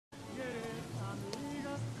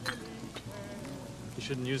You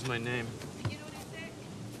shouldn't use my name.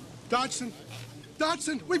 Dodgson!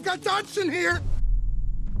 Dodgson! We've got Dodgson here!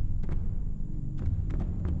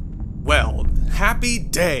 Well, happy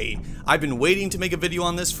day! I've been waiting to make a video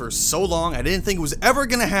on this for so long. I didn't think it was ever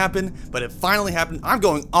gonna happen, but it finally happened. I'm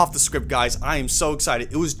going off the script, guys. I am so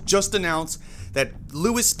excited. It was just announced that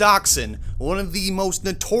Lewis Dodgson, one of the most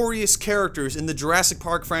notorious characters in the Jurassic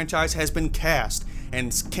Park franchise, has been cast,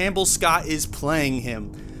 and Campbell Scott is playing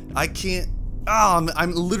him. I can't...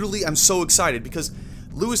 I'm so excited because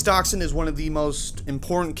Lewis Dodgson is one of the most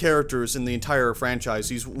important characters in the entire franchise.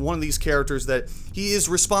 He's one of these characters that he is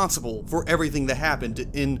responsible for everything that happened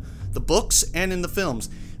in the books and in the films.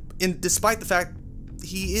 And despite the fact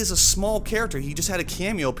he is a small character, he just had a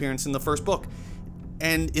cameo appearance in the first book.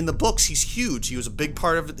 And in the books, he's huge. He was a big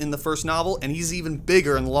part of it in the first novel, and he's even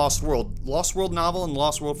bigger in Lost World. Lost World novel and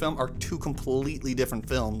Lost World film are two completely different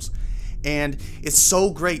films. And it's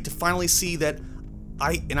so great to finally see that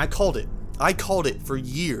I called it. I called it for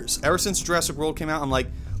years. Ever since Jurassic World came out, I'm like,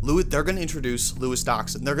 they're going to introduce Lewis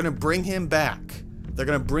Dodgson. They're going to bring him back. They're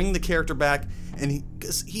going to bring the character back, and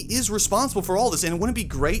because he is responsible for all this. And wouldn't it be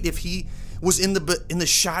great if he was in the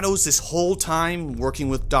shadows this whole time, working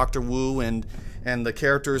with Dr. Wu and the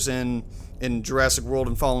characters in Jurassic World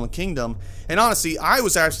and Fallen Kingdom? And honestly, I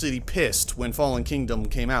was actually pissed when Fallen Kingdom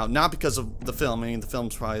came out. Not because of the film. I mean, the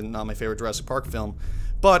film's probably not my favorite Jurassic Park film.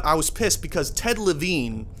 But I was pissed because Ted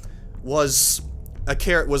Levine was a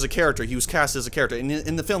character. He was cast as a character. And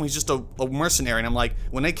in the film, he's just a mercenary. And I'm like,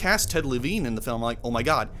 when they cast Ted Levine in the film, I'm like, oh my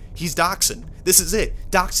god, he's Dodgson. This is it.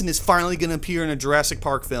 Dodgson is finally going to appear in a Jurassic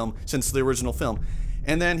Park film since the original film.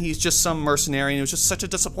 And then he's just some mercenary, and it was just such a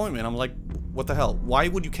disappointment. I'm like, what the hell? Why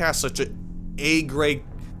would you cast such a grade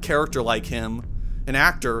character like him, an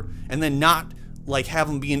actor, and then not like have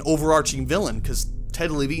him be an overarching villain? Because Ted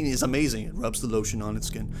Levine is amazing. It rubs the lotion on its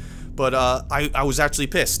skin. But I was actually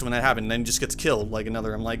pissed when that happened, and then he just gets killed like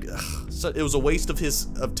another. I'm like, ugh. So it was a waste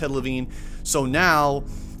of Ted Levine. So now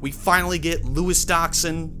we finally get Lewis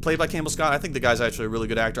Dodgson, played by Campbell Scott. I think the guy's actually a really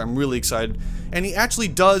good actor. I'm really excited, and he actually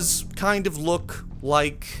does kind of look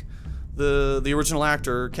like the original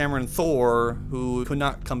actor Cameron Thor, who could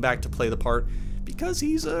not come back to play the part because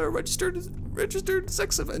he's a registered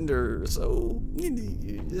sex offender. So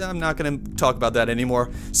I'm not gonna talk about that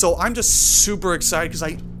anymore. So I'm just super excited because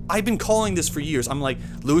I've been calling this for years. I'm like,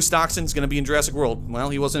 Lewis Dodgson's gonna be in Jurassic World.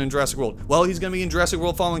 Well, he wasn't in Jurassic World. Well, he's gonna be in Jurassic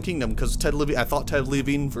World Fallen Kingdom because I thought Ted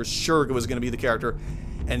Levine for sure was gonna be the character.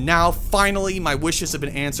 And now, finally, my wishes have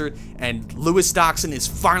been answered, and Lewis Dodgson is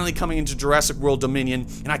finally coming into Jurassic World Dominion,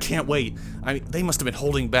 and I can't wait. I mean, they must have been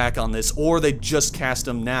holding back on this, or they just cast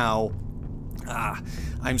him now.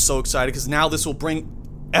 I'm so excited, because now this will bring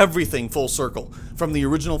everything full circle from the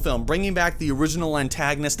original film. Bringing back the original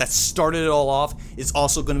antagonist that started it all off is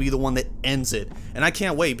also going to be the one that ends it. And I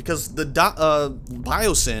can't wait, because the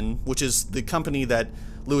BioSyn, which is the company that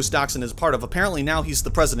Lewis Dodgson is part of, apparently now he's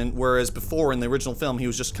the president, whereas before in the original film he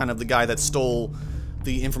was just kind of the guy that stole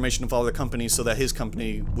the information of all the companies so that his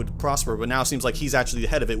company would prosper. But now it seems like he's actually the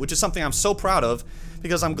head of it, which is something I'm so proud of,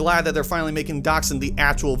 because I'm glad that they're finally making Dodgson the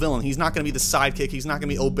actual villain. He's not going to be the sidekick. He's not going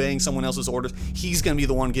to be obeying someone else's orders. He's going to be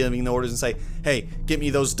the one giving the orders and say, hey, get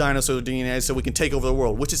me those dinosaur DNA so we can take over the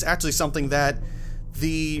world, which is actually something that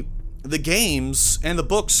the games and the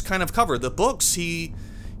books kind of cover. The books, he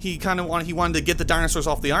wanted to get the dinosaurs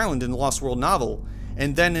off the island in the Lost World novel,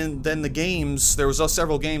 and then the games, there was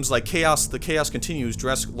several games like The Chaos Continues,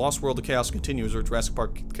 Lost World, The Chaos Continues, or Jurassic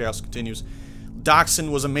Park, The Chaos Continues.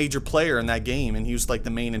 Dodgson was a major player in that game, and he was like the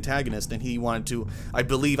main antagonist, and he wanted to, I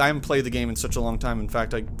believe, I haven't played the game in such a long time, in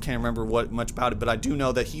fact I can't remember much about it, but I do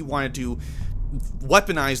know that he wanted to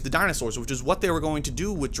weaponize the dinosaurs, which is what they were going to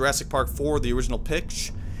do with Jurassic Park 4, the original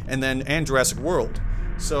pitch, and Jurassic World.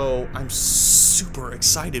 So I'm super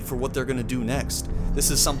excited for what they're going to do next. This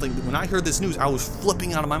is something that when I heard this news, I was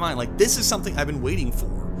flipping out of my mind. Like, this is something I've been waiting for.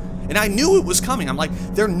 And I knew it was coming. I'm like,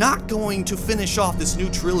 they're not going to finish off this new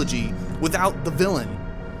trilogy without the villain.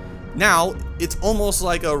 Now, it's almost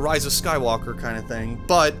like a Rise of Skywalker kind of thing,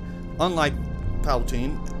 but unlike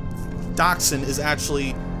Palpatine, Dodgson is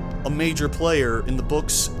actually a major player in the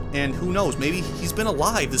books, and who knows, maybe he's been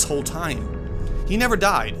alive this whole time. He never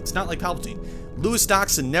died. It's not like Palpatine. Lewis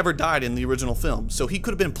Dodgson never died in the original film, so he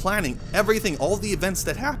could have been planning everything, all the events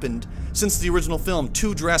that happened since the original film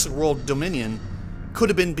to Jurassic World Dominion could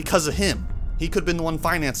have been because of him. He could have been the one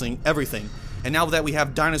financing everything. And now that we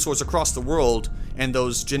have dinosaurs across the world and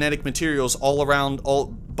those genetic materials all around, all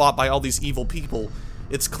bought by all these evil people,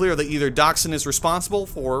 it's clear that either Dodgson is responsible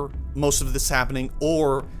for most of this happening,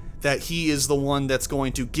 or that he is the one that's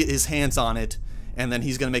going to get his hands on it, and then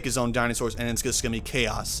he's going to make his own dinosaurs, and it's just going to be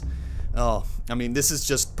chaos. Oh, I mean, this is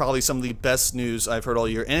just probably some of the best news I've heard all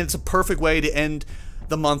year, and it's a perfect way to end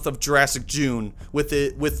the month of Jurassic June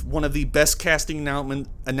with one of the best casting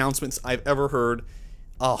announcements I've ever heard.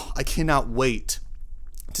 Oh, I cannot wait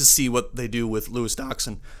to see what they do with Lewis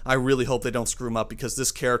Dodgson. I really hope they don't screw him up, because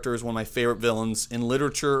this character is one of my favorite villains in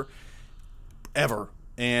literature ever,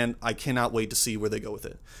 and I cannot wait to see where they go with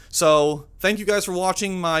it. So, thank you guys for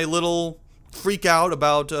watching my little freak out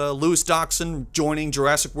about Lewis Dodgson joining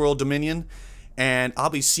Jurassic World Dominion, and I'll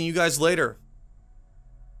be seeing you guys later.